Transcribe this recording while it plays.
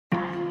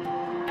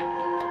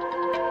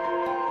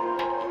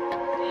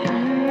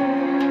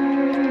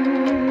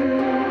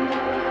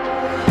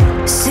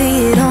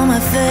See it on my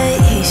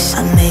face,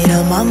 I made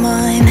up my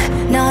mind.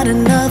 Not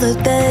another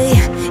day,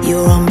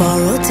 you're on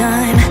borrowed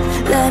time.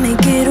 Let me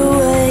get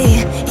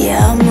away,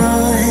 yeah I'm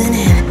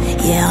running,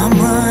 yeah I'm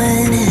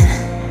running.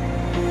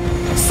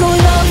 So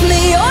love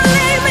me or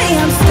leave me,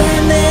 I'm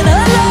standing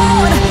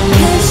alone.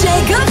 Can't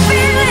shake a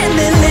feeling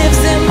that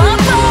lives in my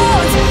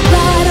bones.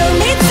 Lie to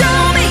me,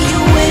 tell me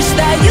you wish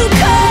that you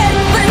could,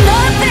 but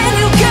nothing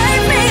you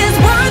gave me is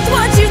worth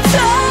what you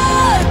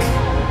took.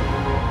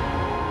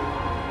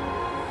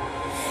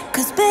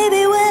 Cause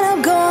baby when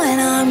I'm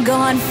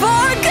gone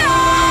for good.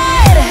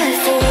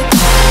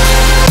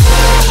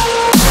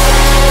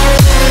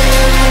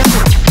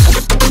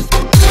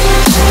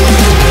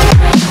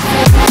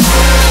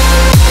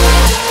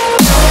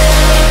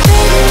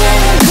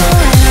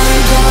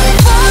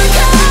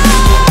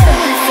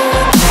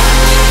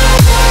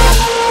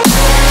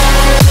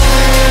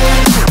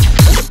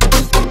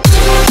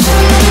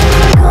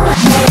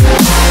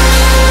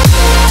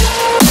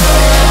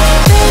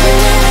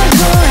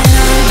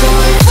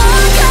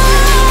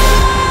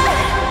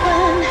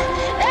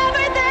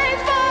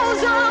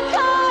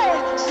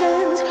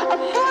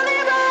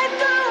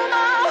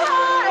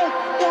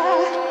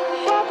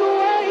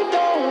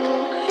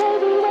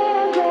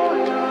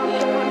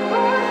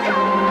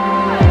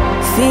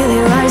 Feel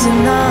it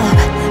rising up,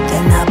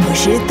 then I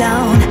push it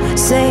down.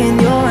 Saying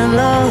you're in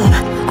love,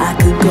 I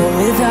could go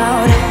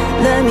without.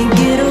 Let me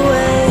get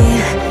away,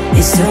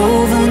 it's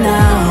over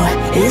now,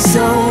 it's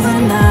over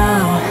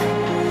now.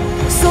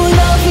 So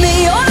love me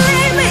or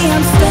leave me,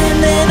 I'm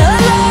standing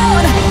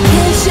alone.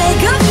 Can't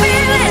shake a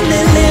feeling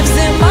that lives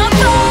in my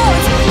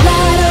bones.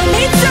 Lie to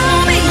me, tell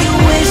me you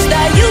wish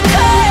that you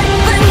could,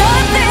 but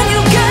nothing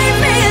you gave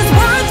me is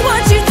worth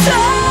what you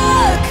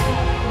took.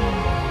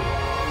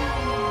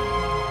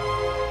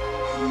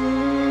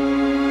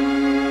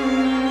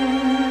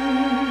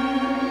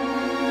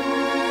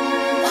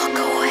 Walk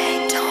away,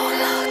 don't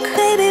look.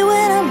 Baby,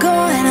 when I'm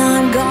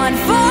gone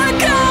for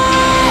good.